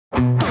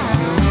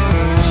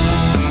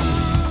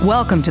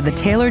Welcome to the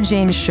Taylor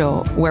James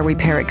Show, where we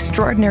pair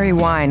extraordinary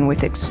wine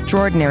with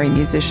extraordinary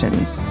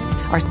musicians.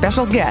 Our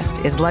special guest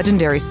is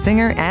legendary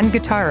singer and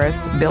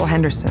guitarist Bill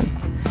Henderson.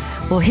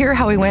 We'll hear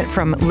how he went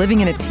from living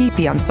in a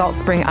teepee on Salt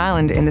Spring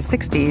Island in the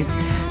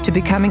 60s to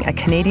becoming a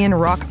Canadian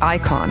rock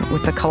icon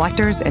with the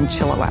Collectors and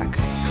Chilliwack.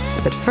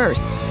 But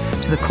first,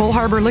 to the Cole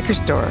Harbour Liquor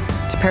Store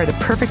to pair the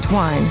perfect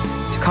wine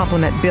to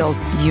complement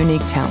Bill's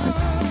unique talent.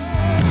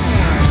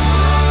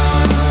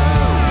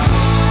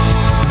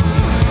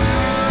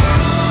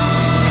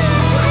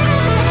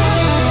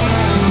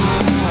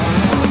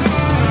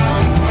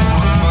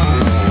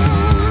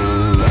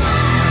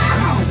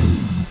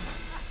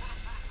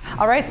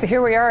 All right, so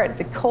here we are at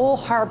the Cole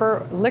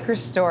Harbour Liquor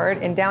Store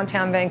in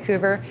downtown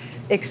Vancouver.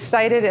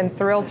 Excited and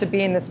thrilled to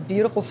be in this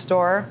beautiful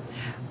store.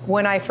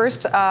 When I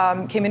first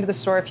came into the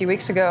store a few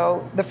weeks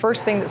ago, the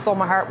first thing that stole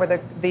my heart were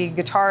the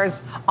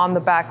guitars on the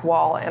back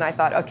wall. And I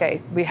thought,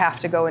 okay, we have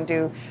to go and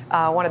do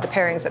one of the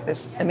pairings at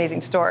this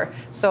amazing store.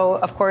 So,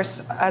 of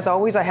course, as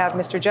always, I have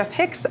Mr. Jeff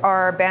Hicks,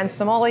 our band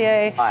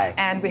sommelier. Hi.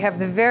 And we have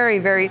the very,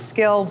 very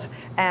skilled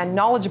and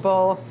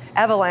knowledgeable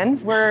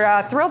Evelyn.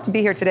 We're thrilled to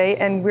be here today,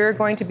 and we're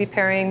going to be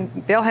pairing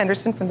Bill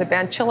Henderson from the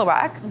band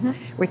Chilliwack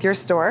with your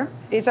store.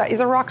 He's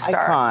a rock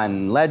star.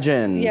 Icon,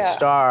 legend,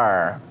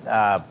 star,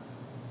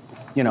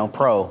 you know,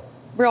 pro.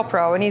 Real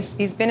pro, and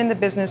he's been in the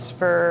business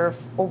for,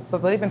 I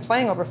believe, been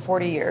playing over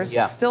 40 years.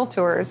 Yeah. Still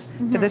tours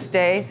to this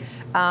day.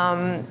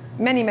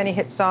 Many, many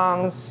hit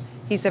songs.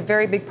 He's a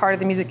very big part of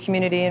the music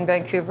community in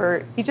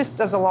Vancouver. He just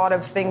does a lot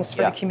of things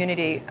for the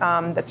community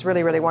that's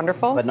really, really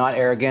wonderful. But not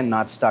arrogant,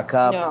 not stuck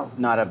up,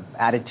 not an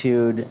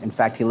attitude. In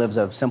fact, he lives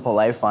a simple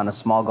life on a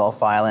small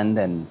Gulf island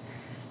and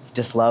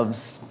just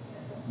loves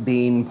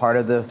being part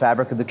of the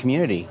fabric of the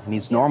community. And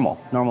he's normal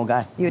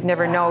guy. You'd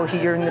never know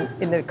you're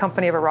in the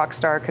company of a rock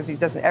star because he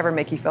doesn't ever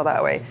make you feel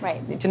that way.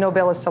 Right. To know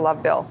Bill is to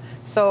love Bill.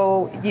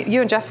 So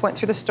you and Jeff went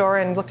through the store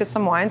and looked at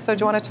some wine. So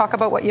do you want to talk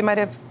about what you might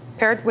have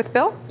paired with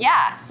Bill?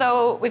 Yeah,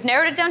 so we've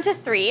narrowed it down to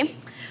 3.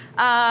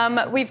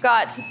 We've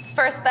got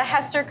first the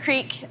Hester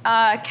Creek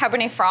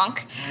Cabernet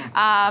Franc.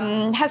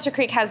 Hester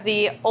Creek has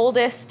the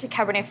oldest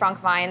Cabernet Franc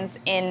vines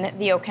in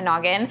the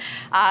Okanagan.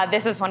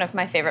 This is one of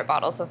my favorite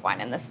bottles of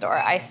wine in the store.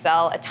 I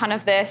sell a ton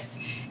of this.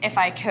 If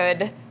I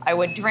could, I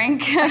would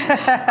drink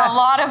a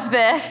lot of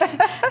this.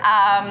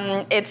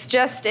 It's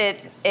just,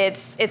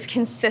 it's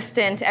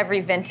consistent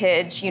every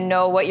vintage. You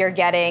know what you're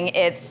getting.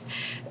 It's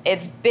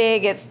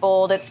big, it's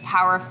bold, it's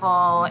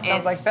powerful.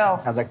 Sounds like Bill.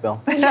 Sounds like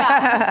Bill.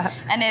 Yeah,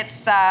 and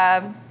it's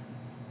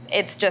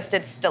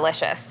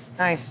delicious.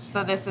 Nice.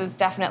 So this is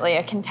definitely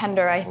a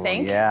contender, I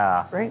think.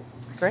 Yeah. Great,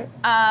 great.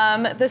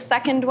 The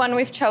second one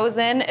we've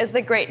chosen is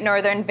the Great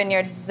Northern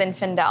Vineyards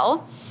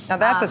Zinfandel. Now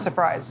that's a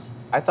surprise.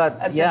 I thought,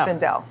 That's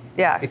Zinfandel.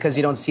 Yeah. Because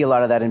you don't see a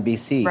lot of that in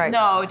BC. Right.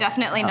 No,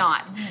 definitely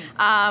not.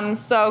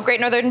 So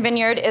Great Northern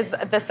Vineyard is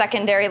the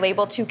secondary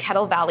label to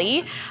Kettle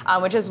Valley,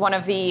 which is one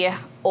of the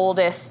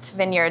oldest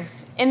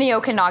vineyards in the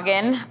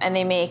Okanagan, and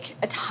they make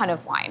a ton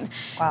of wine.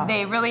 Wow.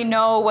 They really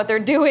know what they're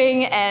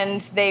doing,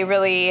 and they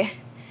really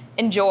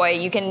enjoy.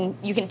 You can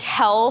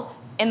tell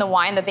in the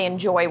wine that they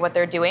enjoy what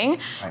they're doing.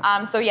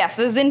 Right. So yes,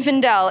 the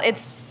Zinfandel,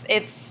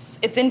 it's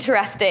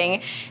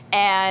interesting,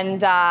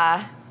 and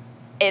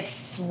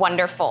it's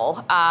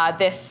wonderful.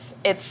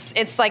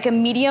 It's like a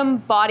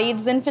medium-bodied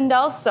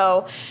Zinfandel,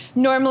 so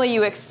normally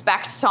you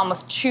expect to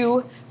almost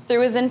chew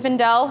through a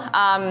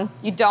Zinfandel.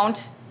 You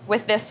don't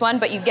with this one,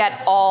 but you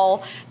get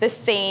all the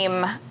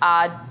same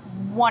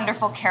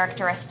wonderful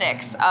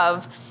characteristics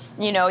of,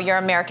 you know, your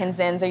American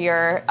Zins or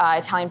your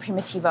Italian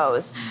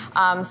Primitivos.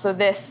 So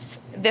this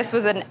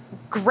was a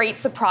great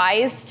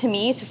surprise to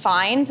me to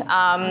find.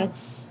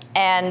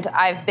 And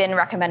I've been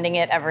recommending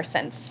it ever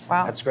since.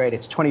 Wow. That's great.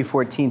 It's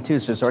 2014 too,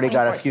 so it's already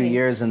got a few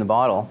years in the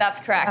bottle. That's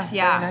correct, Oh,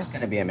 yeah. very nice. It's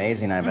gonna be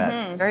amazing, I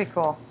bet. Very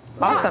cool.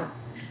 Awesome.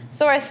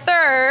 So our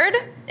third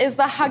is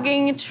the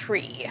Hugging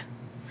Tree.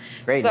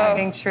 Great. So- name.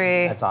 Hugging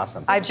Tree. That's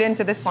awesome. I've been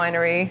to this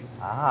winery.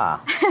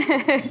 Ah.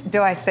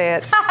 Do I say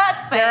it?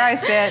 Dare I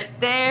say it?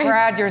 There.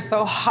 Brad, you're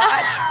so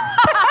hot.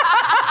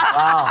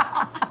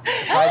 Wow.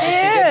 Surprised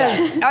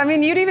that you did that. I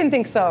mean, you'd even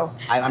think so.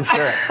 I'm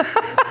sure.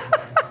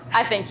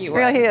 I think you would.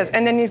 Really, he is.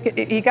 And then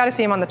you got to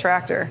see him on the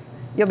tractor.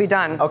 You'll be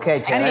done. Okay,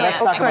 Taylor, Anyway, let's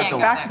talk sorry, about the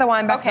Back wine. to the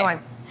wine. Back to the Okay. wine.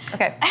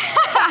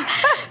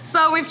 Okay.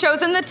 So we've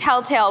chosen the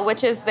Telltale,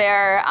 which is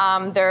their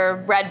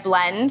red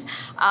blend.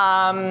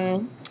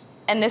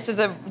 And this is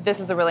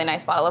a really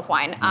nice bottle of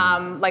wine.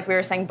 Like we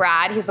were saying,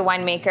 Brad, he's the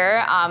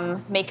winemaker.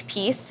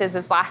 Makepeace is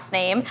his last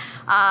name.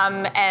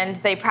 And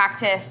they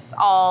practice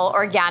all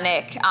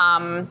organic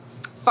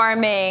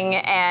farming,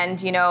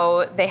 and you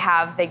know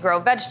they grow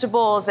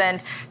vegetables,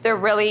 and they're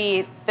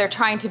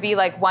trying to be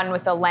like one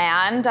with the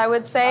land, I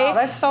would say. Oh,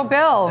 that's so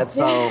Bill. That's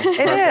so It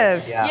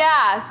is. Yeah.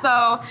 Yeah,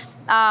 so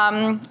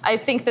I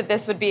think that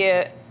this would be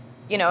a,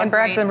 you know, And a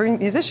Brad's great- a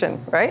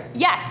musician, right?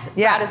 Yes,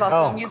 Yeah. Brad is also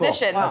Oh, a cool.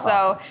 musician, Wow.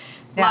 so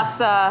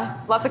Yeah.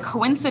 lots of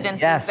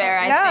coincidences Yes. there,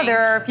 I Yeah, think. there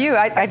are a few.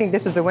 I think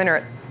this is a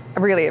winner.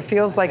 Really, it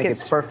feels like I think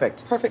it's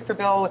perfect. perfect for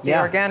Bill with the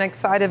Yeah. organic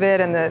side of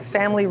it and the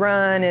family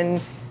run,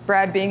 and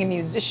Brad being a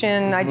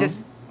musician.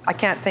 I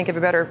can't think of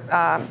a better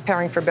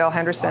pairing for Bill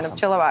Henderson of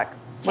Chilliwack.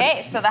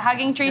 Okay, so the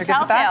Hugging Tree You're good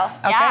with Telltale. that?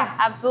 Okay. Yeah,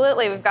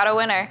 absolutely. We've got a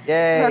winner.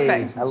 Yay.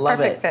 Perfect. I love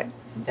Perfect it. pick.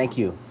 Thank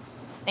you.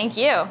 Thank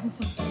you.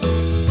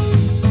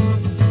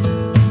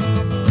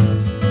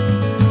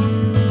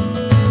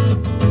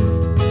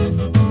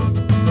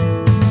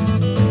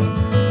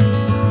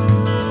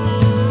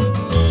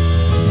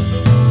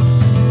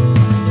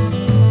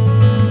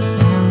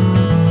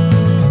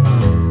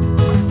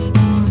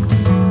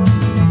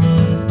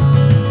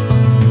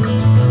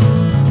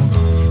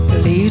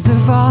 Leaves are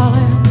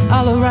falling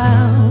all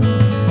around.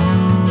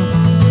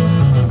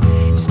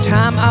 It's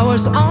time I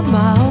was on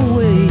my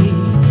way.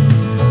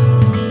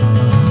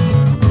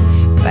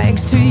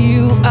 Thanks to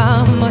you,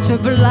 I'm much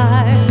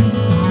obliged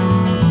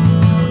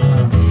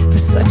for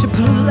such a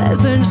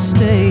pleasant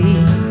stay.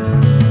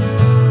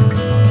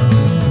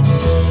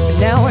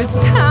 Now it's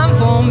time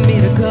for me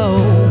to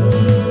go.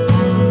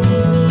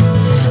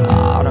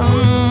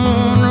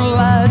 Autumn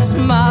lights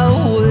my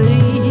way.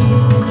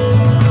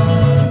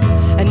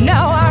 And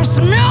now I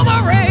smell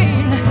the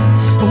rain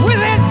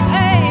with its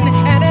pain,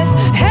 and it's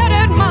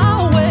headed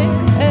my way.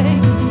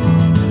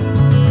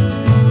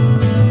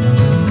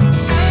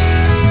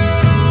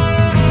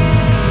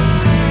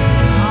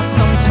 Oh,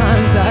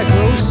 sometimes I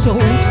grow so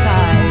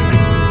tired,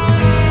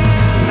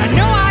 but I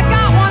know I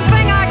got one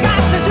thing I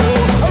got to do.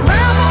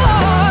 Ramble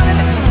on.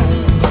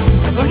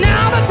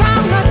 Now the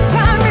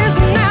time is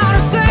now to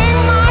sing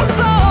my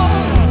song.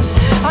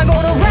 I'm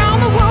going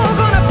around the world,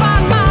 gonna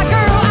find my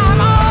girl.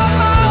 I'm on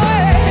my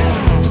way.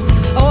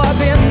 Oh, I've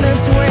been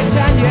this way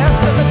 10 years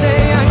to the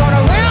day. I'm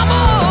gonna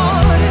ramble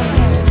on.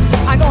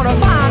 I'm gonna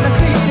find the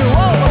key to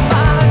all of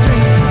my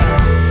dreams.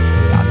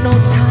 Got no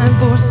time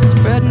for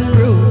spreading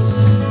roots.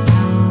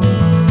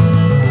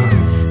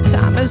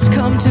 Time has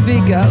come to be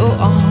go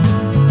on.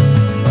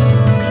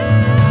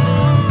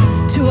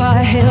 To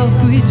our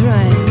health we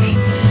drank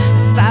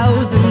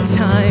 1,000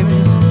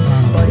 times,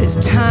 but it's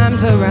time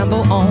to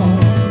ramble on.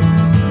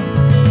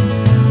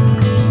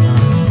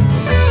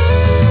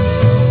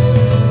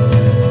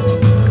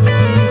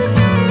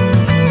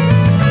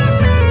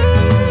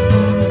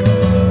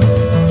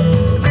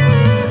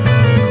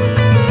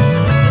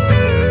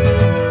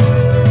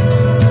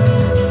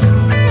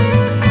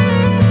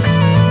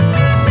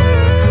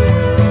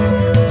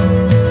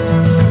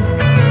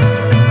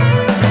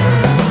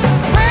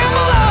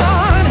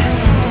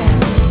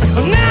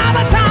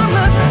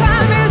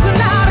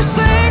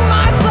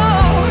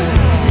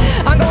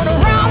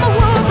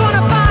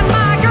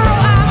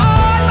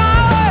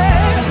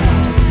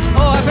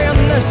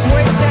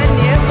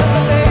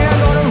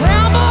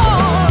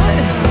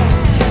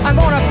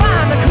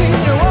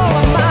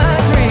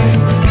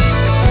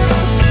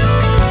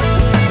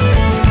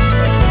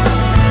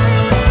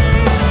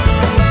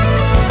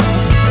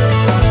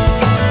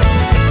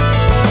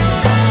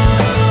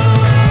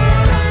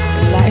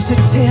 A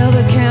tale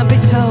that can't be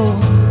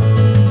told.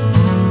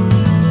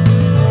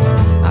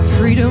 Our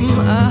freedom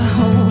I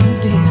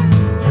hold dear.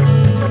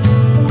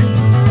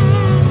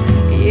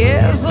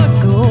 Years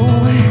ago,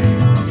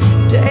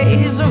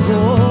 days of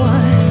war,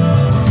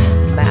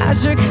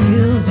 magic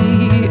fills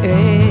the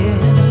air.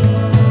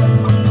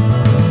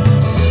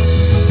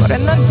 But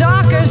in the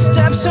darkest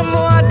depths of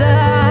water,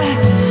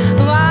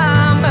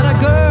 I met a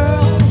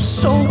girl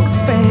so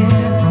fair.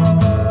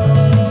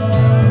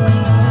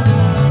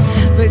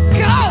 But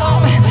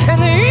Gollum and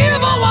the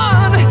evil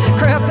one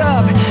crept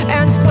up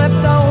and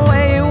slipped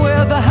away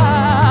with a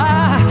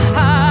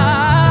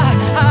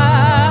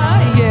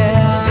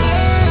yeah.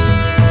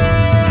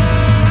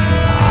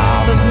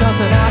 Oh, there's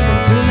nothing I can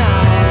do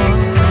now,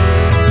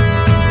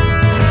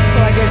 so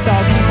I guess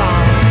I'll keep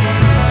on.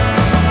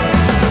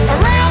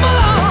 Ramble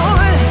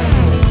on,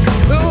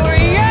 ooh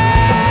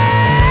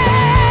yeah,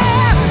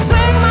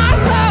 sing my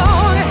song.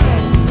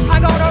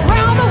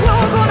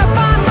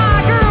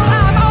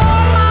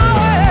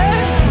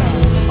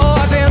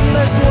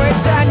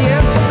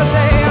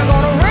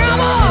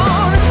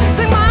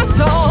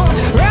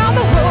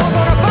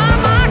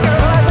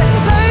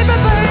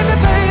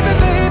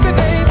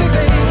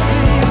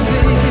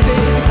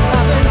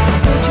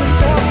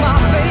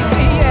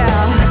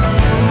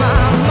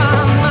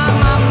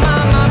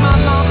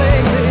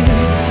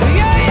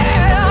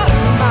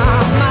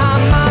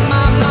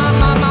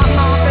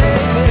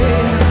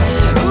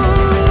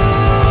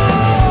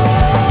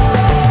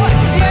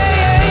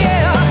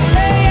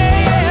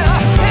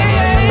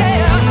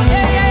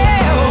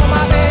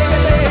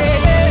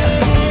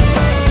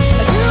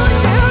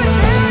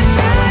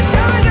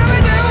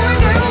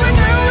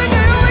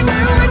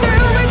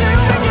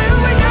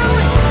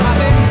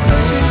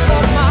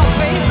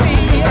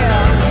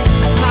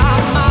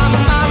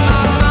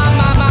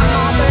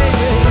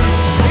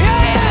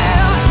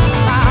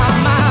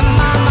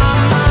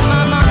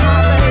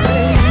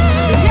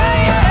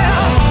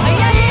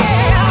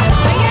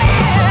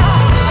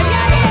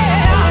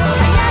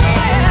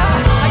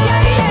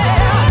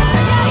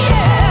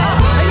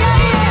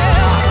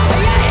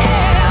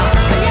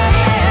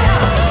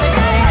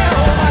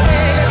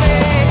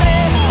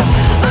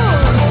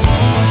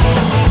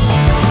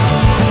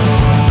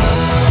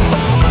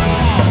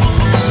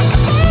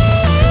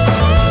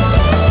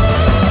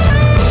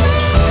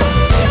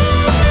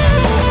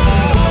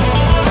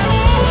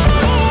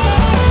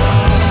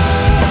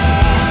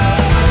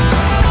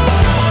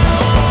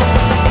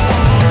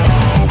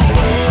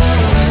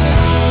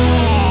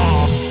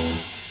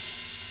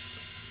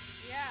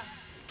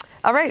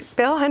 All right,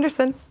 Bill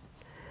Henderson.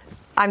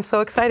 I'm so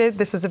excited.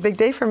 This is a big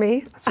day for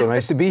me. So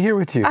nice to be here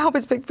with you. I hope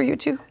it's big for you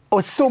too. Oh,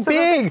 it's so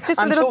big.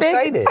 I'm so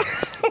excited.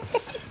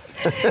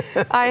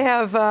 I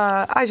have,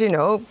 as you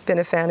know, been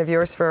a fan of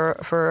yours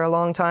for a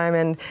long time,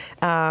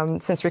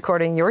 and since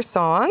recording your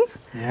song,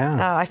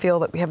 I feel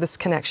that we have this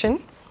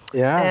connection.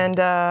 Yeah, and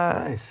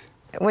nice.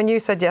 When you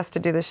said yes to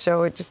do this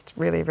show, it just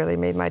really, really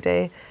made my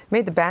day,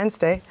 made the band's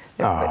day.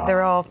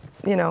 They're all,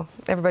 you know,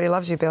 everybody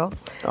loves you, Bill.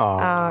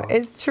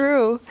 It's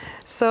true.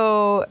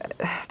 So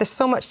there's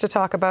so much to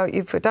talk about.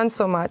 You've done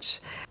so much.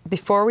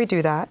 Before we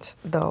do that,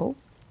 though,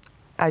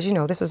 as you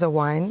know, this is a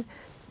wine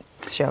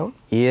show.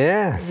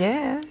 Yes.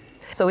 Yeah.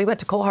 So we went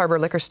to Cole Harbour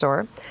Liquor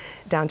Store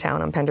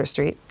downtown on Pender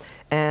Street,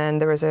 and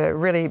there was a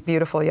really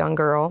beautiful young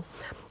girl,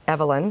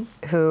 Evelyn,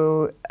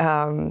 who,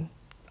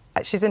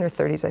 she's in her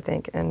 30s, I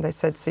think, and I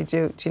said, so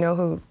do you know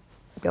who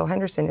Bill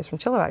Henderson is from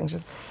Chilliwack? And she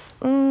said,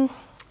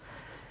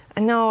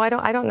 no, I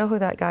don't know who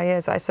that guy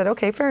is. I said,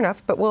 okay, fair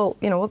enough, but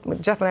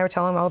Jeff and I were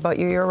telling him all about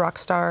you. You're a rock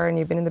star, and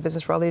you've been in the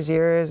business for all these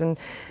years, and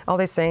all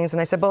these things. And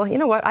I said, well, you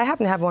know what? I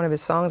happen to have one of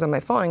his songs on my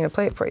phone. I'm going to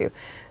play it for you.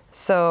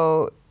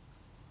 So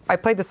I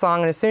played the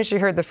song, and as soon as she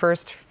heard the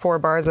first 4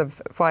 bars of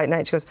Fly at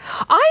Night, she goes,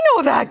 I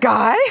know that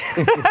guy.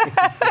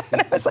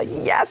 And I was like,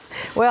 yes.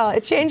 Well,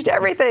 it changed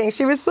everything.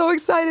 She was so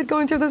excited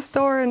going through the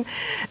store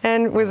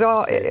and was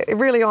all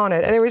really on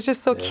it. And it was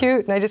just so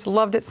cute, and I just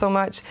loved it so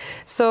much.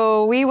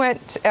 So we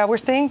went, we're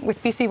staying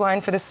with BC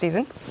Wine for this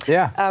season.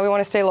 Yeah. We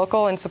want to stay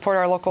local and support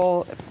our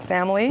local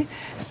family.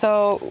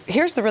 So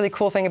here's the really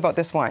cool thing about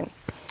this wine.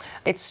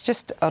 It's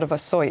just out of a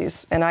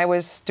Soyuz, and I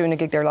was doing a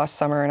gig there last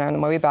summer, and on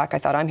my way back I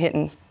thought, I'm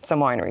hitting some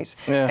wineries.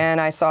 Yeah.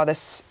 And I saw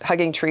this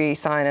Hugging Tree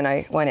sign, and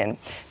I went in.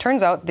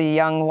 Turns out the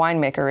young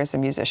winemaker is a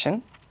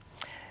musician,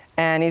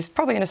 and he's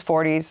probably in his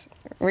 40s,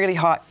 really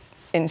hot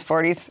in his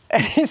 40s,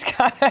 and he's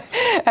got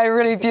a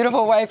really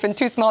beautiful wife and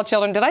 2 small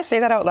children. Did I say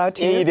that out loud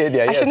to you? Yeah, you did,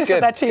 yeah. I shouldn't have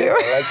said that to you.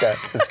 I like that.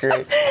 That's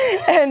great.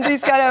 And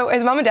he's got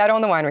his mom and dad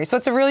own the winery, so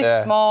it's a really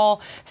small,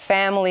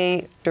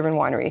 family-driven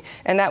winery,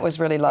 and that was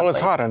really lovely. Well,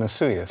 it's hot in a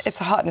Soyuz. It's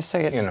hot in a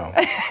Soyuz. You know.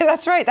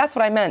 That's right. That's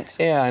what I meant.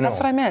 Yeah, I know.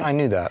 That's what I meant. I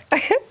knew that.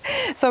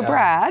 So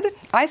Brad,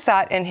 I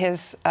sat in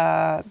his.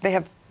 They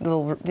have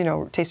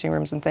little, tasting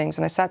rooms and things,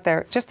 and I sat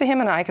there just to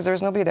him and I, because there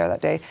was nobody there that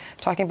day,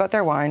 talking about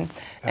their wine,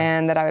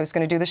 and that I was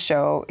going to do the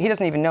show. He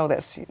doesn't even know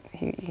this.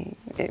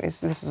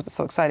 This is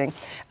so exciting,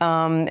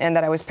 and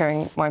that I was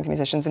pairing wine with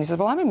musicians. And he said,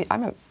 "Well,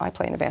 I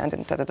play in a band,"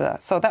 and da da da.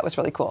 So that was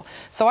really cool.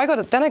 So I go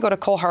to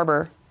Cole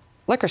Harbour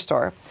Liquor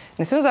Store, and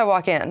as soon as I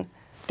walk in,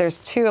 there's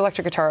 2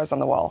 electric guitars on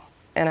the wall,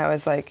 and I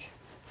was like,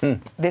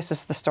 "This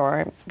is the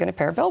store I'm going to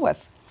pair Bill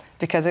with,"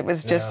 because it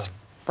was just.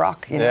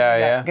 Rock,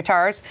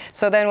 guitars.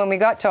 So then when we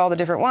got to all the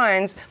different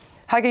wines,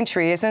 Hugging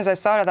Tree, as soon as I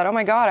saw it, I thought, oh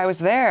my God, I was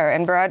there.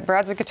 And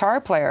Brad's a guitar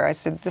player. I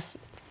said, this,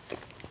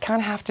 kind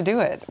of have to do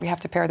it. We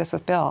have to pair this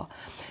with Bill.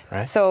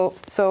 Right. So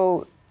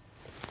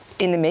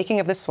in the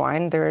making of this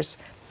wine, there's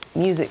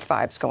music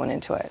vibes going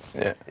into it.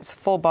 Yeah. It's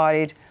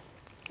full-bodied.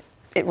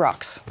 It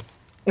rocks.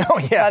 Oh,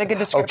 yeah. Is that a good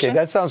description? Okay,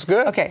 that sounds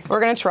good. Okay,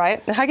 we're going to try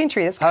it. The Hugging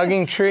Tree.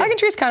 Hugging Tree. Hugging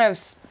Tree is kind of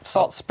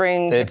Salt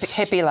Spring,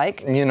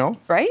 hippie-like. You know.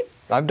 Right?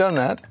 I've done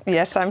that.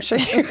 Yes, I'm sure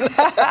you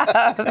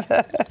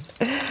have.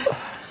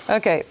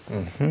 Okay.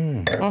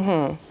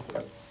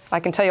 I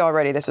can tell you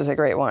already, this is a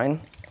great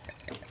wine.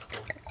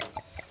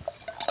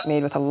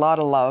 Made with a lot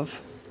of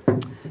love.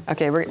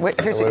 Okay,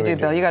 here's what you do,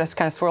 Bill. You got to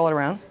kind of swirl it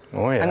around.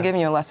 Oh, yeah. I'm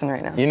giving you a lesson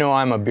right now. You know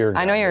I'm a beer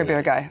guy. I know you're a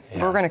beer guy.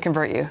 Yeah. We're going to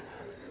convert you.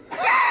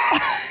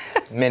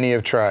 Many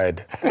have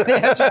tried. Many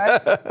have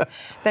tried.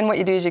 Then what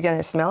you do is you're going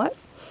to smell it.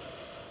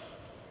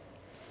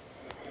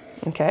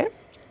 Okay.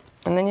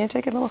 And then you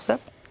take a little sip.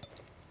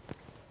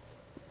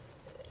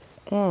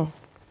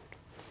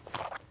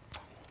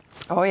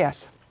 Oh,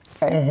 yes.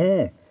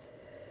 Okay.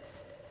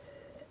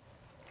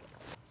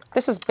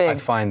 This is big. I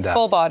find that.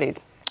 Full-bodied.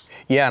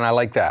 Yeah, and I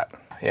like that.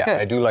 Yeah, Good.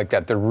 I do like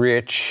that. The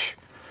rich.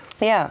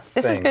 Yeah,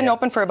 this has been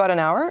open for about an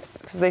hour,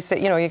 because they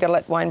say, you got to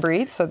let wine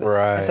breathe. So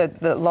I said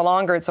the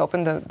longer it's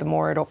open, the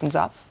more it opens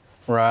up.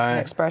 Right. That's an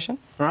expression.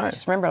 Right.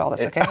 Just remember all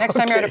this, okay? Next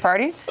time you're at a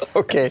party,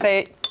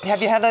 say,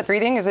 have you had that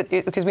breathing? Is it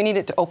because we need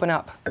it to open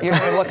up? You're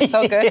going to look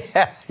so good.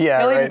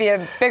 Yeah. You'll even be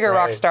a bigger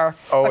rock star.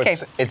 Oh, okay.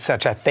 It's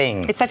such a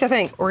thing. It's such a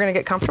thing. We're going to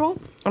get comfortable,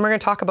 and we're going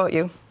to talk about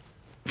you.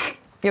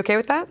 You okay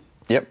with that?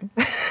 Yep.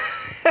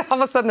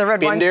 All of a sudden, the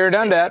red wine's... Been there,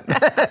 done that.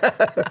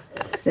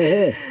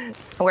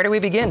 Where do we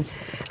begin?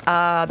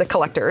 The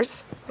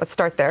Collectors. Let's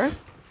start there.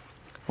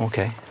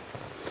 Okay.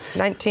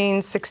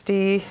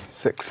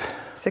 1966.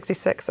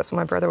 66. That's when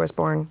my brother was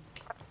born.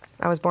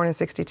 I was born in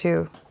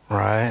 62.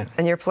 Right.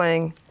 And you're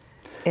playing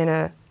in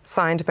a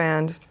signed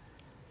band.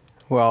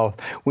 Well,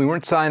 we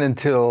weren't signed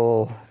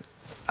until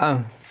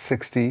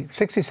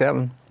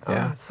 67.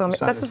 Yeah. So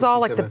this is all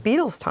like the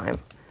Beatles time.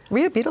 Were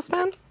you a Beatles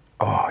fan?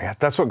 Oh, yeah.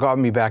 That's what got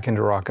me back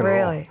into rock and roll.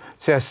 Really?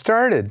 See, I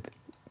started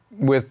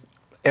with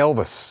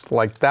Elvis.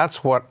 Like,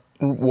 that's what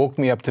woke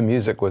me up to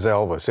music was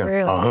Elvis.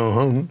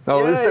 Really?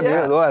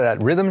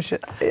 That rhythm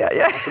shit. Yeah.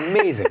 It's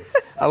amazing.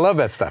 I love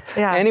that stuff.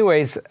 Yeah.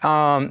 Anyways,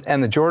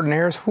 and the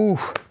Jordanaires, whew,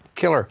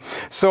 killer.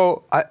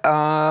 So,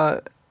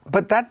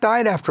 but that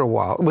died after a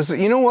while. It was,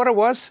 you know what it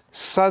was?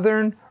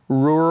 Southern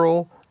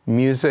rural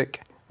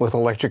music with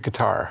electric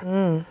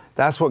guitar.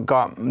 That's what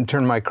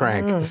turned my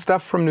crank. The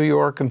stuff from New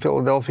York and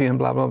Philadelphia and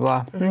blah, blah,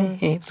 blah,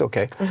 it's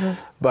okay.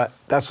 But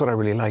that's what I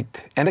really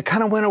liked. And it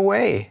kind of went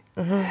away.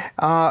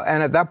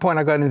 And at that point,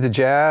 I got into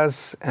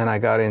jazz, and I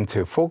got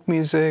into folk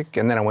music,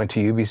 and then I went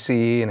to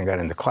UBC, and I got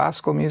into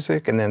classical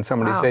music, and then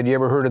somebody said, you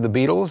ever heard of the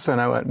Beatles?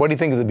 And I went, what do you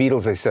think of the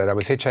Beatles? I said, I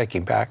was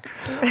hitchhiking back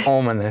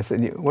home, and I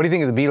said, what do you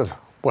think of the Beatles?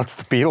 What's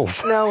the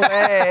Beatles? No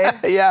way.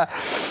 Yeah.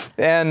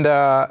 And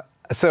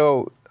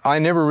so I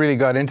never really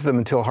got into them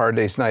until Hard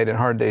Day's Night, and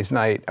Hard Day's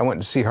Night, I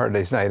went to see Hard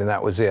Day's Night, and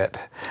that was it.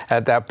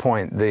 At that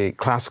point, the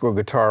classical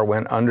guitar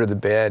went under the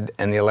bed,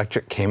 and the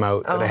electric came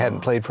out that I hadn't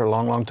played for a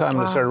long, long time,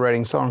 and I started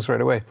writing songs right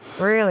away.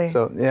 Really?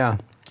 So, yeah.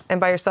 And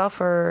by yourself,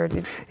 or?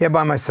 Yeah,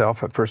 by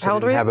myself. At first, I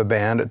didn't have a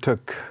band. It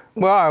took,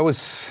 well,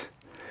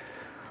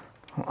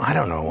 I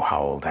don't know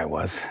how old I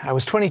was. I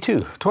was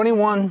 22,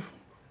 21,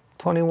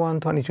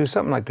 22,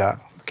 something like that.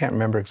 I can't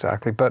remember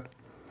exactly, but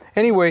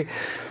anyway,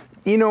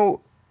 you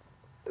know,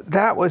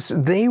 they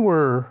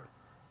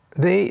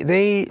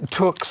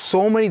took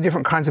so many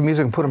different kinds of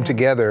music and put them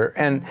together.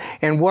 And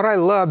what I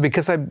love,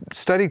 because I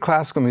studied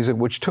classical music,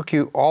 which took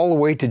you all the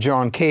way to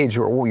John Cage,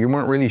 where you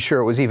weren't really sure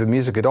it was even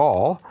music at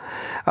all,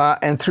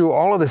 and through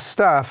all of this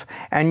stuff,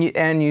 and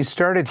you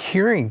started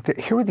hearing,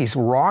 here were these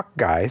rock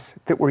guys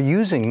that were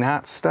using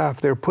that stuff.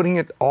 They were putting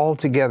it all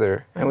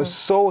together. And it was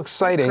so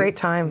exciting. Great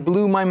time.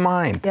 Blew my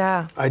mind.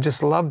 Yeah. I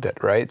just loved it,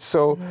 right?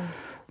 So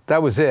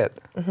that was it.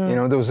 You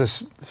know, there was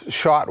this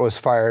shot was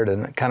fired,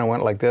 and it kind of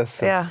went like this.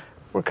 Yeah.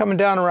 We're coming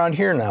down around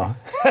here now.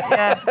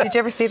 Yeah. Did you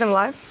ever see them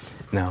live?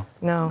 No.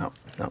 No.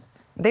 No.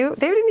 They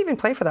didn't even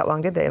play for that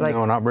long, did they? Like,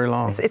 no, not very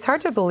long. It's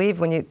hard to believe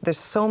when there's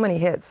so many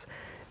hits.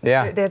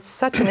 Yeah. They had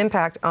such an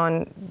impact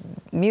on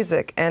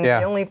music, and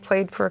they only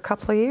played for a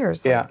couple of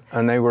years. Yeah,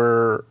 and they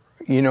were,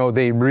 you know,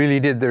 they really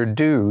did their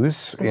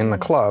dues in the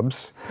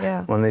clubs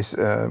when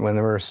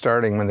they were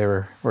starting, when they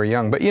were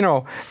young. But, you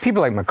know,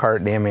 people like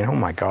McCartney, I mean, oh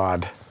my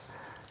God.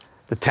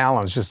 The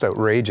talent was just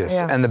outrageous,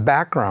 and the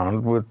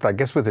background with, I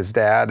guess, with his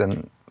dad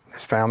and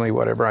his family,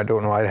 whatever. I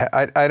don't know.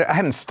 I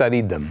hadn't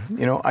studied them,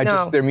 you know.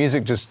 Their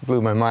music just blew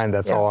my mind.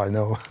 That's all I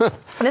know.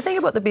 And the thing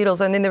about the Beatles,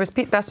 I mean, there was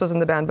Pete Best was in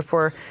the band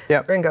before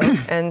Ringo,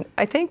 and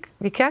I think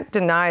you can't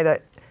deny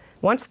that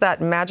once that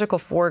magical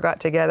four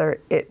got together,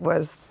 it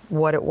was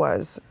what it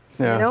was.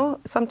 Yeah. You know,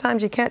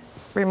 sometimes you can't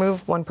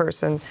remove one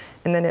person,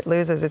 and then it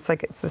loses. It's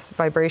like it's this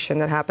vibration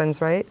that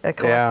happens, right? A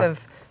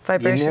collective.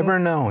 Vibration. You never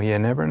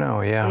know,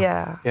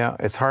 yeah. Yeah,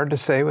 it's hard to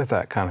say with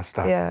that kind of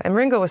stuff. Yeah, and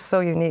Ringo was so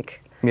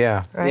unique.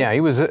 Yeah, right? Yeah,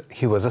 he was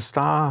a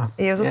star.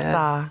 He was a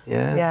star.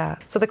 Yeah.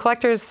 So the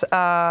Collectors,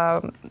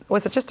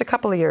 was it just a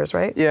couple of years,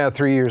 right? Yeah,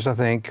 3 years, I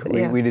think.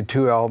 We did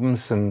 2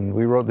 albums, and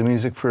we wrote the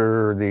music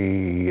for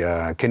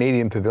the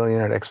Canadian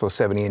Pavilion at Expo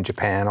 70 in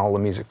Japan. All the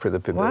music for the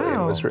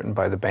pavilion was written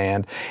by the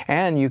band.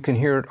 And you can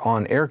hear it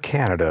on Air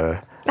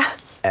Canada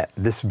at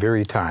this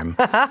very time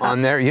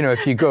on there. You know,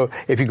 if you go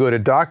to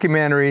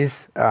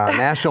documentaries,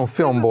 National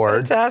Film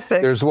Board,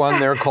 fantastic. There's one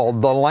there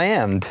called The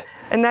Land.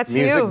 And that's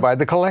music by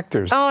the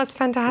Collectors. Oh, it's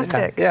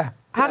fantastic. Yeah.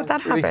 How did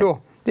that happen? Pretty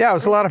cool. Yeah, it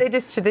was a lot of. Did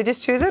they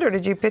just choose it, or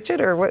did you pitch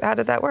it, or how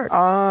did that work?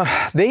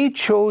 They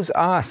chose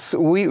us.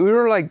 We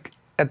were like,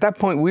 at that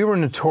point, we were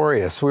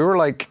notorious. We were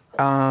like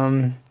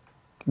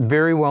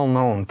very well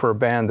known for a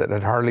band that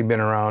had hardly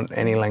been around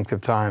any length of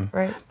time.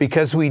 Right.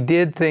 Because we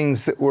did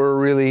things that were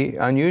really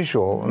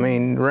unusual. I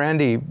mean,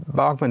 Randy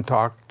Bachman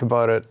talked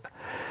about it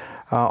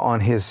on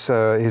his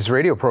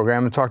radio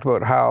program, and talked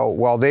about how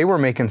while they were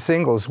making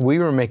singles, we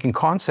were making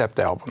concept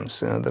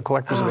albums. The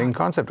Collectors were making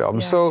concept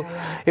albums.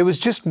 It was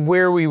just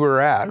where we were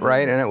at,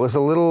 right? And it was a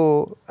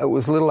little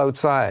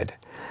outside,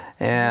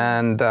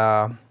 and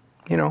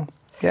you know.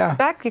 Yeah.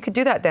 Back, you could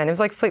do that then. It was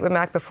like Fleetwood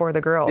Mac before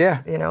the Girls.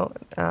 Yeah. You know.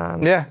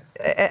 Yeah.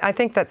 I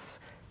think that's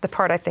the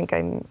part I think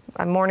I'm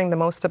mourning the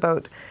most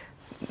about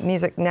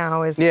music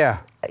now is. Yeah.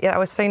 Yeah. I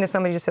was saying to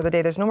somebody just the other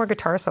day, there's no more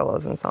guitar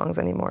solos in songs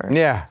anymore.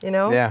 Yeah. You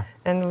know. Yeah.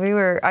 And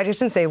I just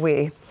didn't say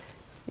we.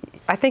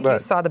 I think you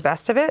saw the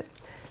best of it.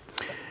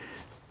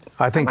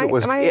 I think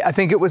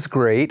it was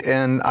great,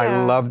 and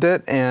I loved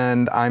it,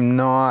 and I'm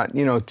not,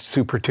 you know,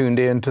 super tuned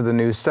into the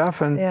new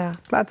stuff, and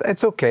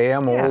it's okay.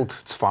 I'm old.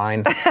 It's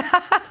fine.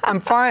 I'm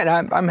fine.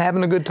 I'm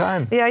having a good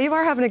time. Yeah, you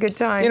are having a good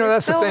time. You know, You're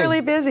that's still the thing.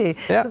 really busy.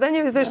 Yeah. So then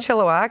there's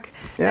Chilliwack,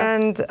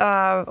 and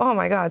oh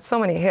my God, so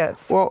many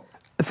hits. Well,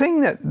 the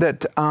thing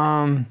that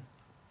I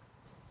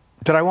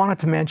wanted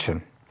to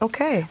mention,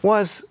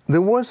 was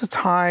there was a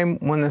time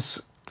when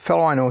this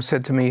fellow I know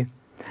said to me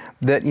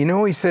that, you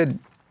know, he said,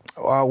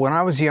 when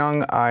I was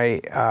young,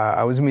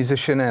 I was a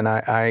musician, and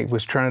I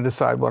was trying to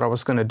decide what I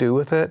was going to do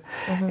with it.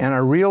 And I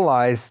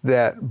realized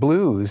that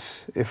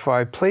blues, if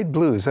I played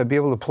blues, I'd be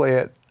able to play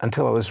it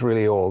until I was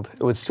really old.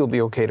 It would still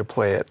be okay to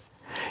play it.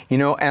 You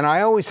know, and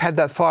I always had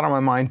that thought on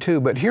my mind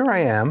too, but here I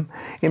am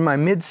in my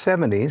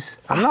mid-70s.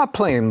 I'm not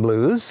playing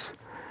blues.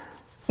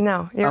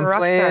 No, you're a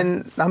rock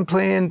star. I'm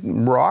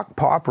playing rock,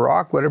 pop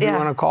rock, whatever you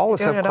want to call it,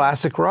 stuff,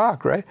 classic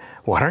rock, right?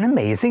 What an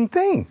amazing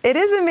thing. It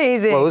is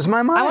amazing. Blows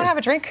my mind. I want to have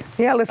a drink.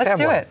 Yeah, let's have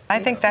do one. it. I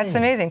think that's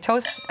amazing.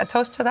 A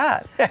toast to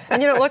that.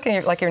 And you don't look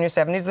like you're in your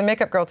 70s. The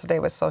makeup girl today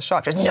was so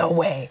shocked. There's no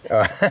way.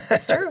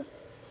 It's true.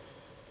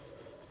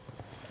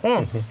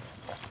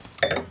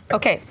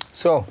 Okay.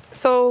 So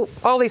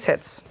all these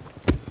hits.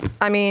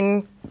 I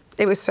mean,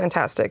 it was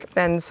fantastic.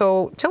 And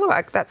so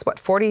Chilliwack, that's what,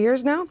 40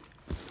 years now?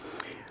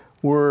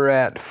 We're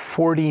at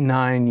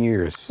 49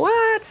 years.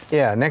 What?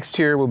 Yeah, next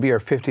year will be our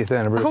 50th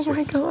anniversary. Oh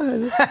my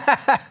God.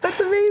 That's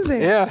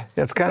amazing. Yeah,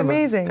 it's kind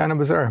of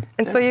bizarre.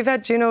 And so you've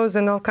had Junos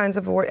and all kinds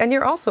of awards. And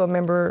you're also a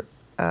member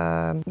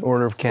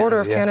Order of Canada. Order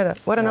of Canada.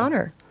 What an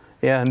honor.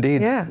 Yeah,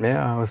 indeed. Yeah.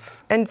 Yeah, I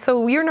was. And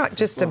so you're not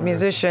just a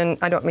musician.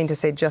 I don't mean to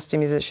say just a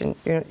musician.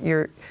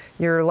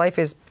 Your life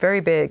is very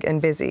big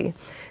and busy,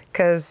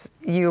 because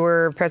you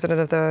were president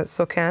of the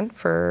SOCAN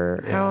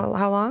for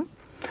how long?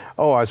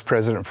 Oh, I was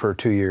president for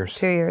 2 years.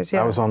 2 years,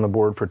 yeah. I was on the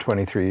board for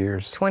 23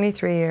 years.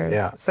 23 years.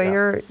 Yeah. So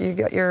you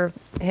got your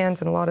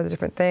hands in a lot of the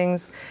different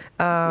things.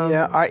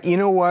 You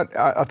know what?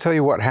 I'll tell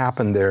you what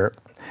happened there.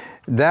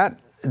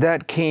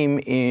 That came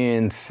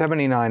in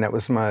 '79. That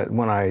was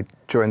when I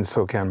joined the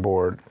SOCAN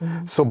board.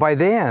 Mm-hmm. So by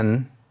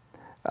then,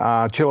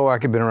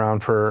 Chilliwack had been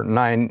around for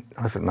 9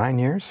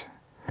 years?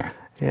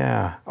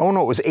 Yeah. Oh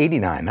no, it was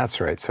 '89. That's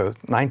right. So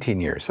 19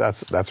 years.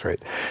 That's right.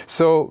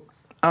 So,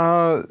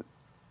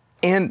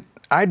 and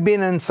I'd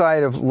been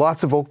inside of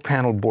lots of oak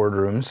panel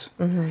boardrooms,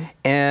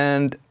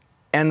 and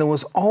there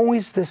was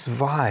always this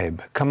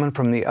vibe coming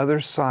from the other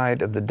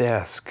side of the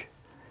desk.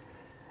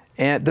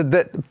 And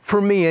that for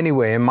me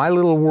anyway, in my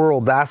little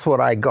world, that's what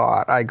I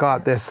got. I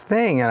got this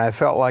thing, and I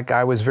felt like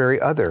I was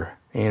very other.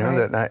 You know,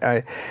 right.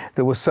 that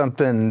there was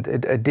something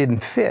it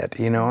didn't fit.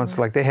 You know, it's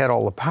like they had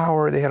all the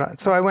power.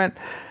 So I went.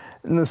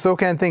 And the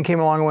SOCAN thing came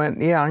along and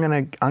went, yeah, I'm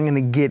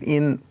gonna get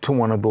into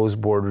one of those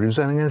boardrooms,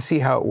 and I'm gonna see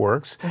how it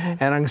works,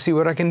 and I'm gonna see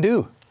what I can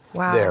do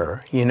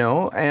there, you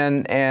know,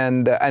 and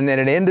then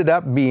it ended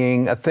up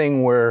being a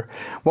thing where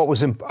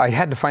I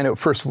had to find out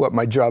first what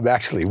my job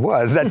actually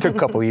was. That took a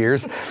couple of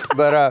years,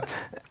 but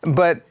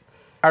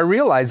I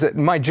realized that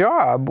my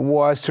job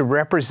was to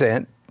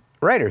represent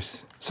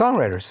writers.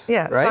 Songwriters.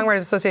 Yeah, right? Songwriters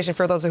Association,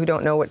 for those who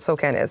don't know what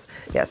SOCAN is.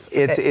 Yes.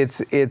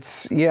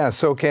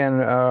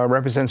 SOCAN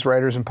represents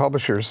writers and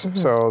publishers.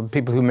 So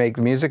people who make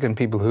the music and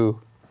people who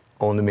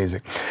own the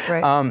music.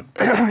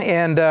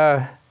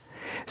 Right.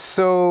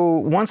 So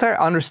once I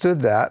understood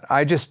that,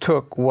 I just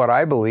took what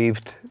I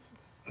believed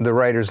the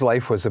writer's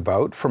life was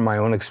about from my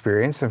own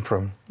experience and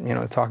from, you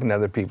know, talking to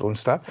other people and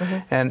stuff,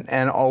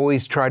 and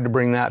always tried to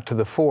bring that to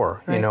the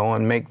fore, you know,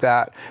 and make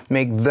that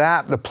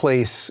the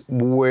place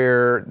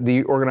where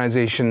the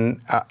organization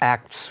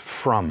acts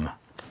from.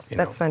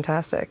 That's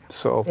fantastic.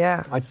 So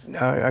yeah,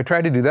 I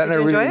tried to do that, and I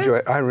really enjoyed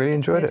it. I really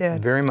enjoyed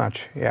it very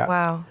much. Yeah.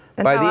 Wow.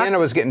 And by the end, I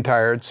was getting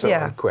tired, so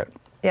I quit.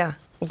 Yeah.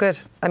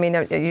 Good. I mean,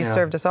 you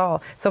served us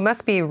all. So it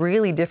must be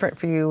really different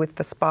for you with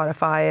the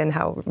Spotify and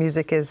how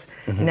music is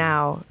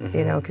now,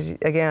 you know, because,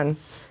 again,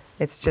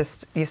 it's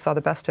just, you saw the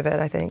best of it,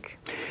 I think.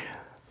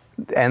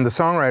 And the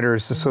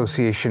Songwriters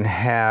Association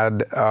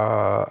had,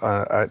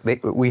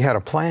 we had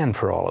a plan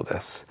for all of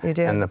this. You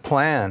did. And the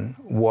plan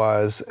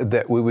was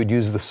that we would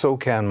use the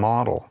SOCAN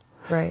model,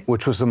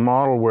 which was a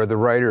model where the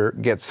writer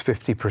gets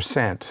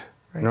 50%.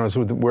 In other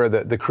words, where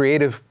the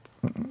creative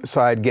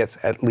side gets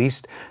at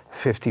least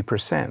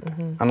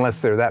 50%,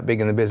 unless they're that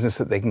big in the business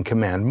that they can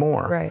command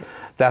more. Right.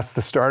 That's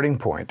the starting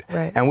point.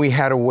 Right. And we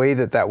had a way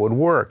that would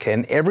work,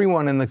 and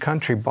everyone in the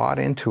country bought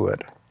into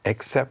it,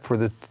 except for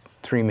the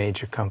 3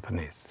 major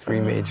companies, 3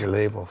 major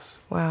labels.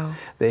 Wow.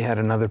 They had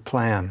another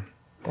plan.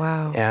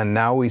 Wow. And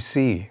now we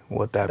see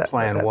what that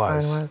plan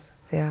was.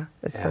 Yeah,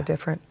 it's so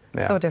different.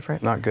 Yeah. So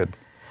different. Not good.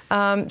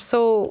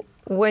 So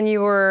when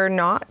you were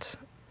not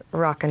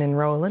rocking and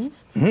rolling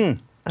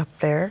up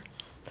there,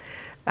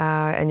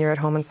 and you're at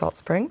home in Salt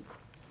Spring,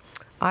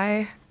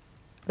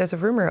 there's a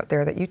rumor out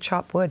there that you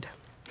chop wood.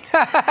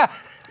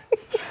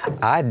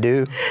 I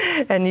do.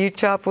 And you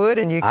chop wood,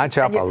 and I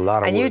chop a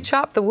lot of wood. And you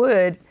chop the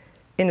wood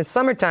in the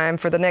summertime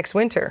for the next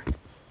winter,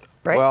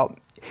 right? Well,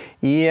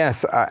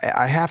 yes,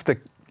 I have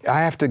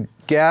to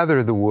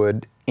gather the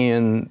wood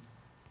in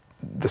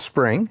the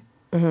spring,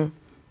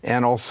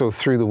 and also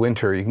through the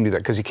winter. You can do that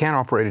because you can't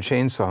operate a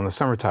chainsaw in the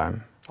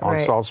summertime. On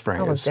Salt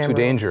Spring. It's too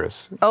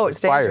dangerous. Oh, it's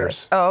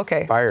dangerous. Fires. Oh,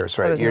 okay. Fires,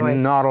 right. You're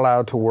not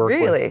allowed to work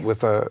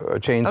with a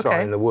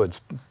chainsaw in the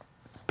woods,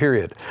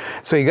 period.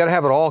 So you got to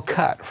have it all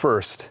cut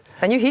first.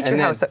 And you heat your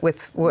house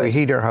with wood. We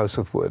heat our house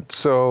with wood.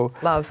 So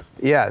love.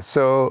 Yeah,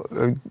 so,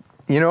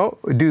 you know,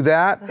 do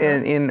that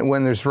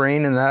when there's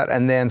rain and that,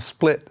 and then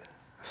split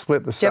the stuff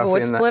in that. Do you have a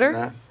wood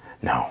splitter?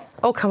 No.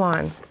 Oh, come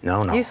on.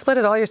 No. You split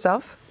it all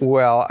yourself?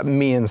 Well,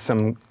 me and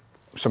some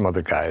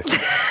other guys.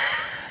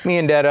 Me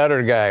and that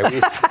other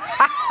guy.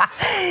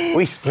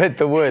 We split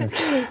the wood.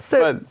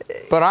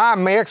 But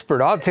I'm the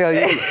expert. I'll tell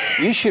you,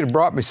 you should have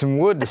brought me some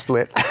wood to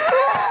split.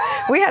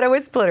 We had a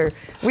wood splitter.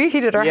 We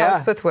heated our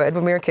house with wood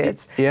when we were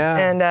kids. Yeah.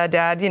 And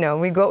Dad, you know,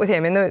 we'd go out with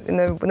him in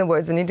the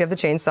woods, and he'd have the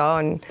chainsaw.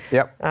 And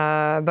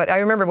but I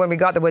remember when we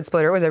got the wood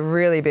splitter, it was a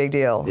really big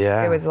deal.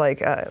 Yeah. It was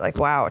like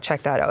wow,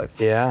 check that out.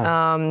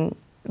 Yeah.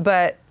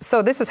 But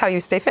so this is how you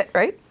stay fit,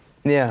 right?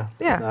 Yeah.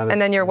 Yeah. And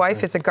then your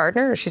wife is a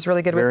gardener. She's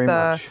really good very with.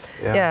 Much.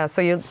 Yeah.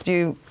 So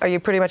are you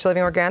pretty much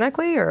living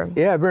organically, or?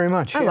 Yeah, very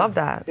much. I love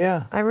that.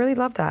 Yeah. I really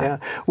love that. Yeah.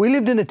 We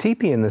lived in a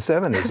teepee in the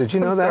 70s. Did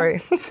you know that?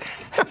 Sorry.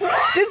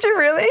 Did you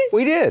really?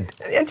 We did.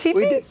 A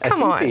teepee?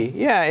 Come on.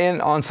 Yeah,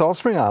 on Salt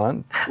Spring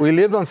Island. We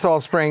lived on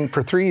Salt Spring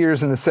for 3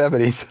 years in the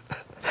 70s.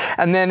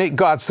 And then it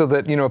got so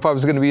that, you know, if I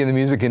was going to be in the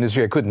music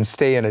industry, I couldn't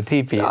stay in a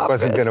teepee. It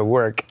wasn't going to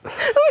work.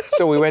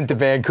 So we went to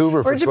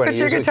Vancouver for 20 years. Where'd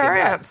you put your guitar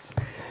amps?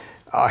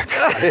 I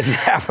didn't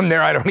have them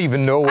there. I don't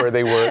even know where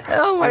they were.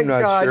 Oh my I'm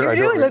not God! Sure.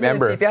 You really lived in a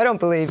remember. teepee? I don't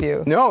believe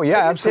you. No,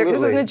 yeah, absolutely.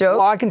 This isn't a joke.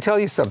 Well, I can tell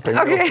you something.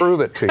 I'll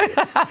prove it to you.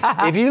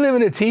 If you live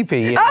in a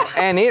teepee, you know,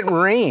 and it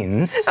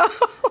rains,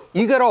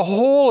 you got a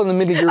hole in the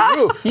middle of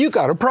your roof. You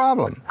got a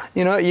problem.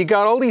 You know, you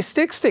got all these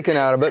sticks sticking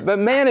out of it. But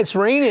man, it's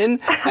raining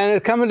and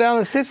it's coming down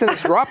the sticks and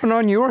it's dropping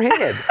on your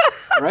head.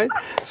 Right?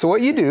 So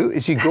what you do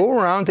is you go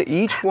around to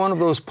each one of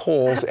those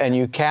poles and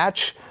you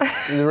catch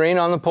the rain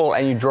on the pole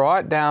and you draw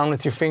it down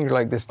with your finger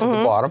like this to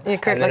the bottom,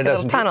 and then it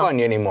doesn't drip on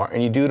you anymore.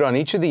 And you do it on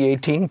each of the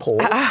 18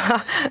 poles,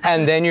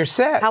 and then you're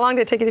set. How long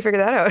did it take you to figure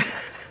that out?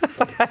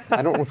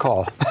 I don't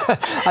recall.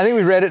 I think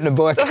we read it in a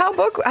book. So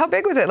how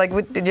big was it? Like,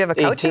 did you have a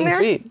couch in there?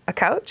 18 feet. A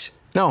couch?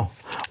 No,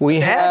 we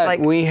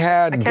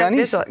had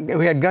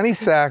gunny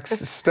sacks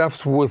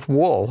stuffed with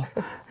wool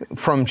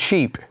from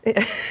sheep,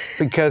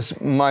 because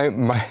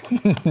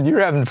you're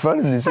having fun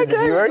in this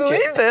interview, aren't you? I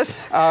can't believe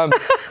this.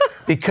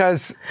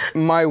 Because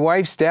my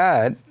wife's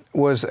dad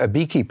was a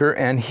beekeeper,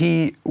 and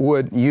he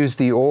would use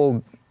the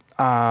old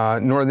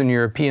Northern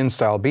European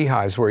style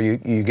beehives where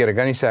you get a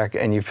gunny sack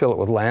and you fill it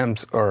with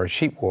lamb's or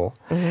sheep wool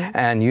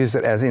and use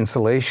it as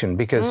insulation,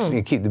 because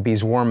you keep the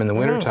bees warm in the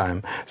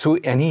wintertime. So,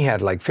 and he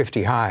had like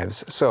 50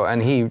 hives. So,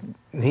 and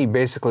he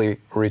basically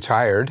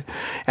retired,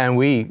 and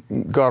we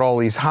got all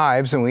these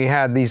hives, and we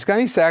had these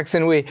gunny sacks,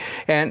 and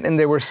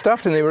they were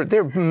stuffed, and they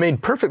were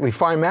made perfectly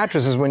fine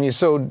mattresses when you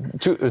sewed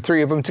 2 or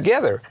 3 of them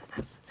together.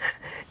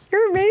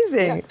 You're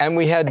amazing. Yeah. And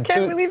we had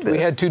we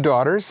had 2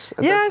 daughters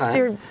at that time.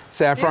 Your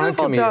Saffron and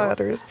Camille.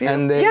 daughters.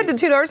 Beautiful. And you had the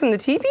 2 daughters in the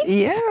teepee?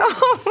 Yeah.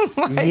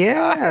 Oh my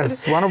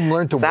yes. God. One of them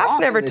learned to walk. Saf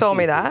never told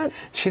me that.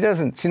 She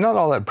doesn't. She's not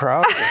all that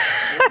proud.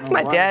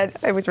 My dad,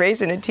 I was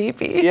raised in a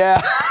teepee.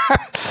 Yeah.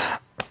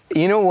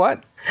 You know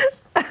what?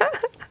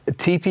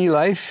 Teepee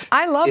life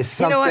is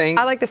something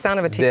I like the sound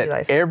of a teepee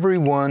life.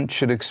 Everyone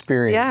should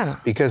experience. Yeah.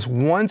 Because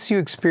once you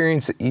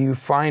experience it, you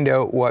find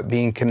out what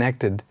being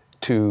connected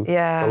to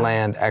the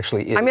land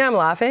actually is. I mean, I'm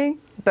laughing,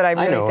 but I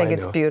really think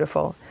it's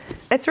beautiful.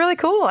 It's really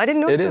cool. I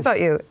didn't know this about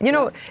you. You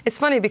know, it's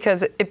funny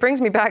because it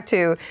brings me back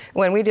to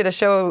when we did a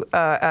show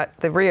at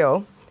the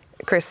Rio,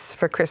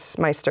 for Chris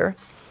Meister.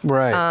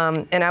 Right.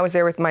 And I was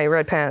there with my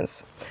red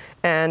pants.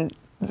 And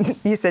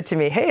you said to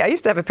me, hey, I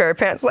used to have a pair of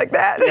pants like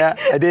that. Yeah,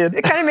 I did.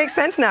 It kind of makes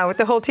sense now with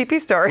the whole teepee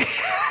story.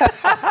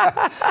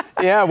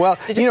 Yeah, well,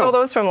 did you sew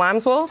those from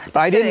lamb's wool?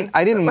 I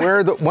didn't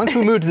wear the. Once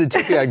we moved to the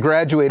teepee, I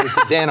graduated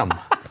to denim.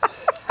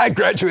 I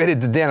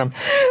graduated to denim,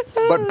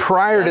 but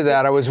prior to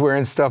that, I was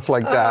wearing stuff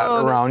like that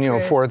around,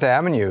 4th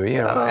Avenue,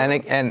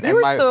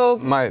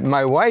 and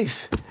my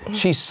wife,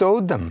 she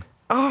sewed them.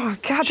 Oh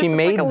God, this is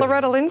like a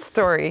Loretta Lynn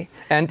story.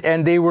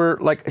 And they were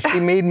like, she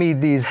made me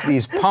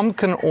these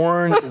pumpkin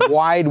orange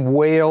wide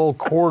wale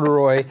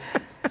corduroy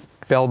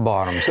bell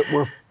bottoms that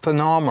were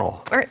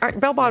phenomenal.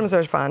 Bell bottoms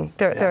are fun.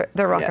 They're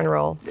rock and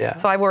roll. Yeah.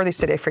 So I wore these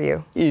today for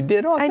you. You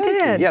did? Oh, I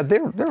did. You. Yeah,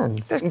 they're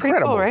pretty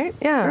incredible. Cool, right?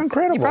 Yeah. They're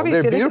incredible. You probably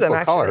they're fit into beautiful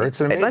them, color. actually.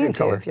 It's an amazing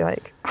color. If you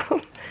like.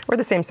 We're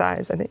the same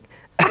size, I think.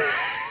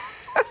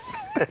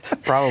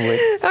 Probably.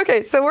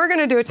 Okay, so we're going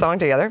to do a song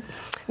together.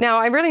 Now,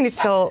 I really need to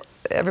tell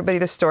everybody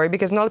this story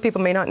because a lot of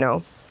people may not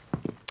know.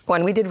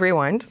 When we did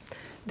Rewind,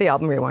 the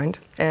album Rewind,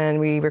 and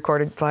we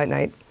recorded Fly at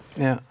Night.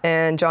 Yeah.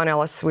 And John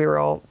Ellis, we were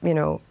all,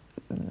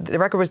 the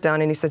record was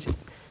done, and he said,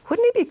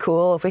 wouldn't it be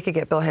cool if we could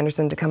get Bill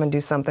Henderson to come and do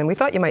something? We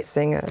thought you might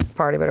sing a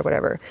part of it or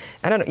whatever.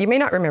 I don't know, you may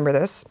not remember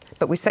this,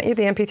 but we sent you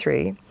the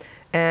MP3,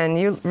 and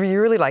you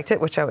really liked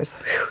it, which I was,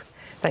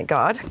 thank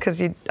God,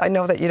 because I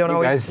know that you don't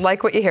always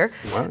like what you hear.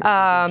 Well,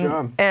 good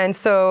job. And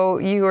so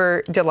you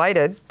were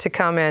delighted to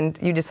come, and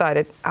you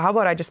decided, how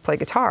about I just play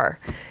guitar?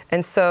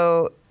 And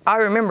so I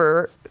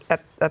remember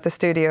at the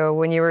studio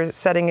when you were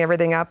setting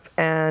everything up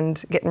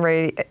and getting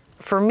ready.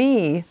 For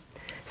me,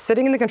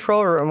 sitting in the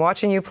control room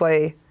watching you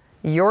play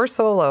your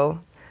solo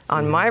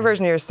on my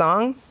version of your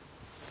song,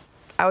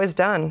 I was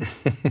done.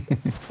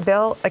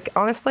 Bill,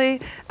 honestly,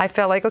 I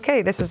felt like,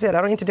 okay, this is it.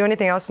 I don't need to do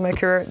anything else in my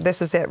career.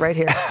 This is it right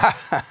here.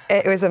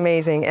 It was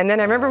amazing. And then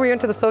I remember we went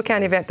to the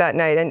SoCan event that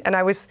night, and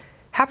I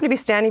happened to be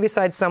standing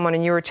beside someone,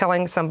 and you were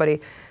telling somebody,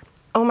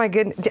 oh my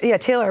goodness, yeah,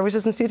 Taylor, I was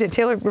just in the studio,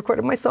 Taylor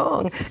recorded my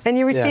song. And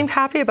you seemed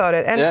happy about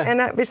it, and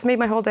that just made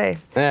my whole day.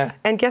 Yeah.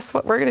 And guess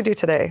what we're gonna do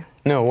today?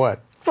 No,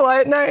 what?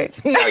 Fly at Night.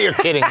 No, you're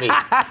kidding me.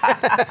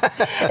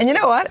 And you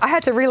know what? I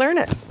had to relearn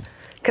it.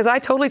 Because I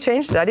totally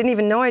changed it. I didn't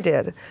even know I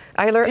did.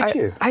 Did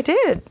you? I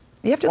did.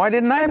 You have to Why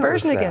listen didn't to I my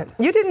notice version that? again.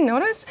 You didn't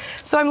notice?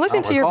 So I'm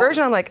listening to your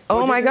version. I'm like,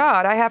 oh my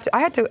God, I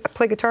had to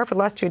play guitar for the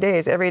last 2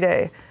 days every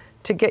day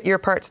to get your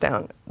parts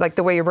down, like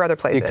the way your brother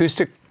plays The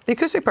acoustic? The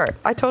acoustic part.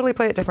 I totally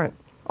play it different.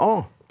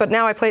 Oh. But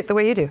now I play it the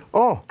way you do.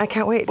 Oh. I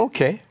can't wait.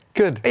 Okay.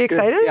 Good. Are you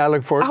excited? Yeah, I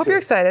look forward to it. I hope you're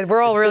excited.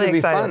 We're all really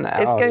excited. Fun.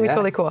 It's going to be yeah.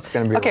 totally cool. It's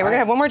going to be okay, we're going to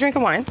have one more drink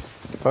of wine.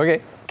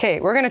 Okay. Okay,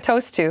 we're going to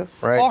toast to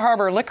Bull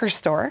Harbor Liquor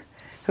Store,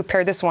 who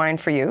paired this wine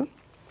for you.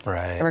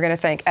 Right. And we're going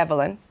to thank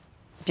Evelyn,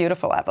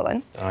 beautiful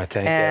Evelyn. I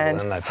thank and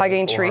Evelyn. And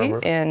Hugging Tree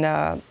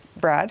and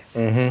Brad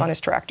on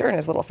his tractor and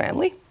his little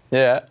family.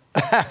 Yeah.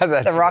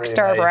 That's the rock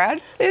star nice.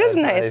 Brad. It is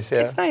nice. Nice, yeah.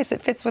 It's nice.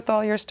 It fits with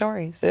all your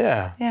stories.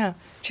 Yeah. Yeah.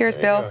 Cheers,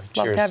 There you Bill. go.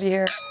 Love Cheers. to have you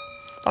here.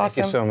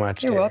 Awesome. Thank you so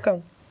much. You're Taylor.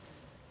 welcome.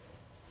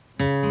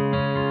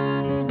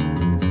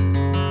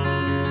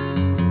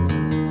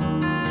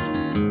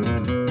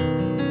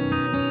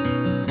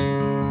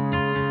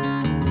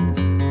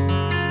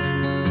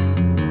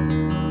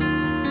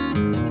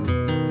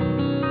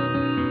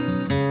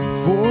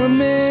 For a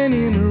man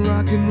in a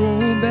rock and roll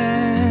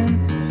band,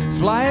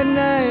 fly at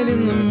night,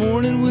 in the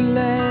morning we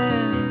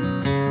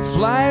land.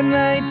 Fly at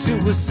night till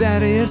we're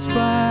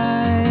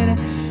satisfied,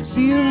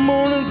 see the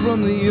morning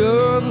from the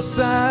other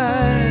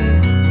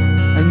side.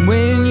 And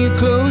when you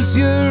close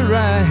your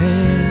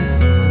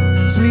eyes,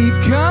 sleep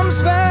comes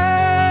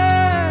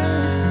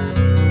fast.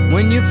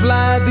 When you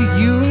fly the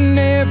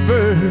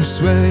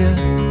universe,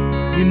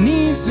 well, you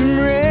need some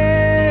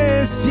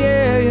rest,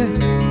 yeah,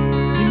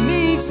 you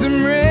need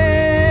some rest.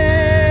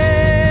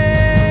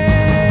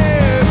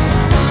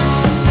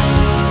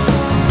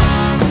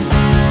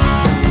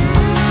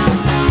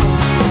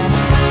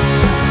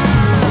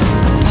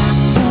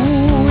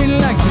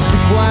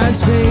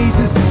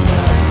 Faces,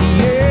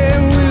 yeah,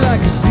 we like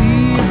to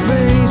see your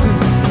faces.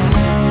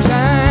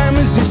 Time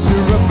is just a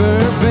rubber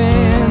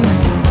band.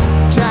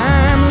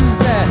 Time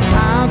is at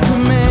our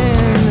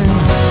command.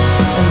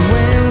 And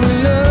when we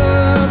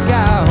look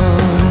out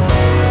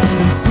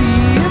and see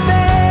you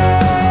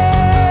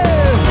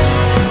there,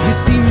 you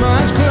see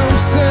much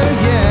closer,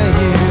 yeah,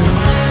 yeah.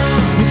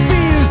 You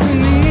feel so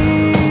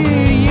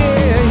near, yeah,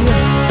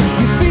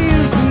 yeah. You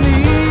feel so near.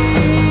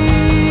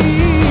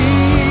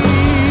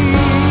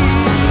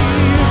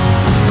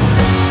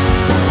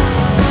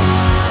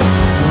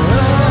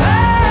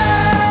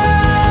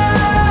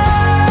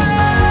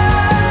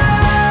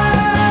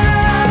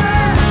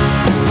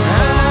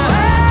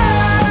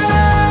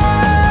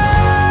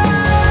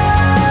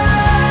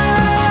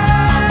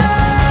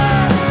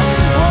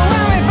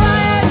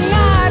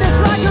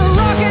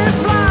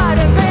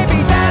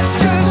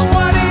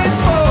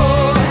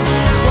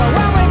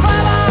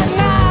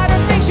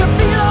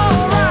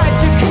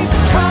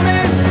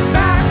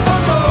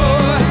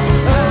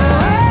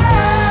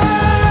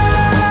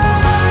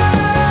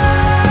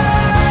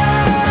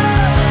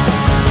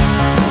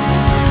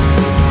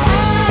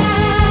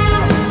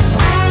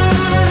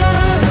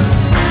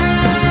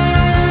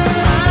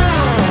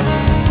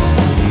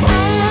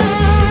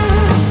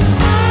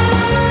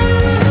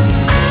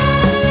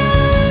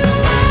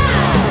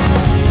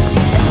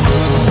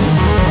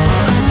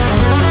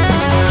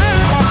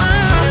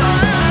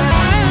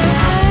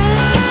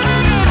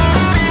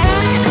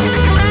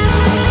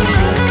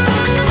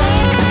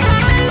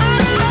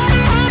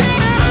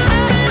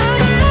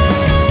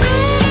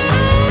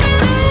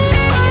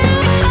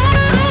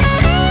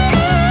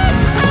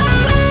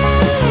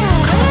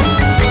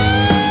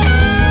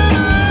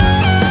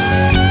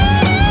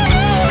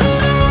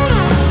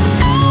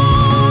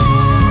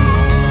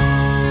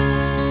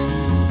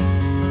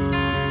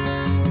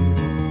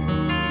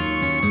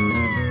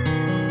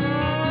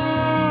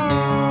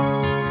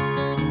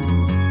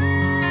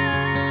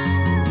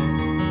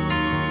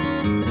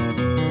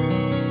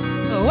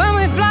 When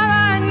we fly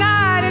by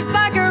night, it's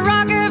like a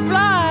rocket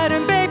flight,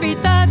 and baby,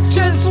 that's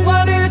just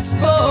what it's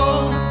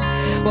for.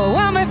 Well,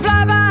 when we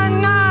fly by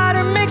night,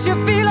 it makes you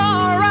feel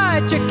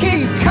alright. You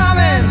keep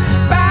coming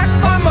back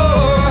for more.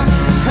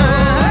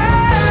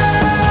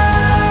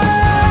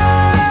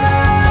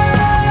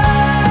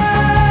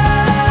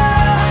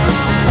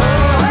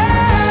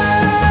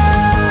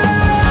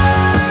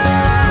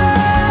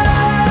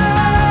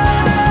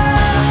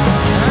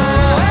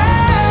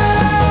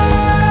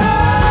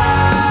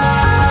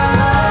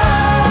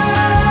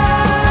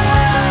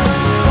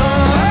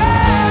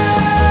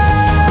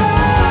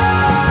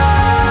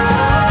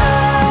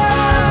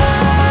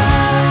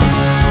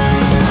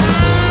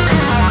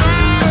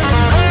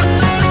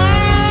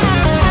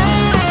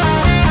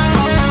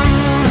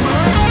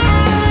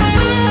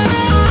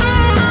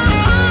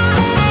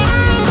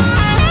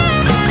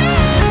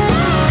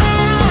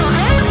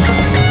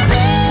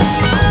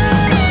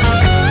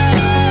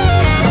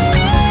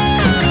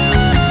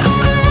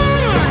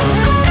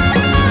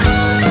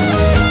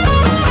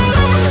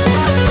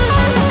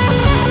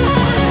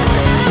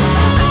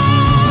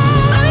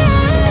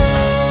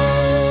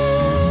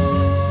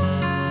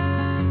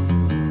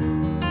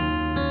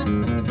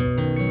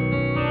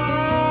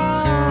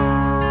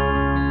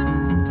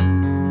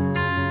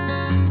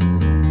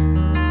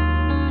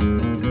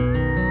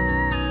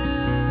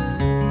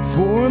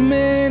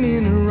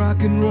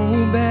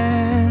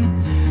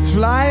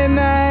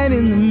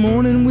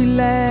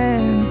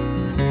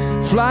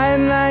 Fly at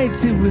night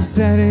till we're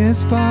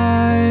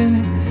satisfied.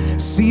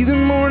 See the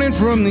morning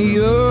from the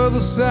other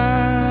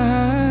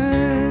side.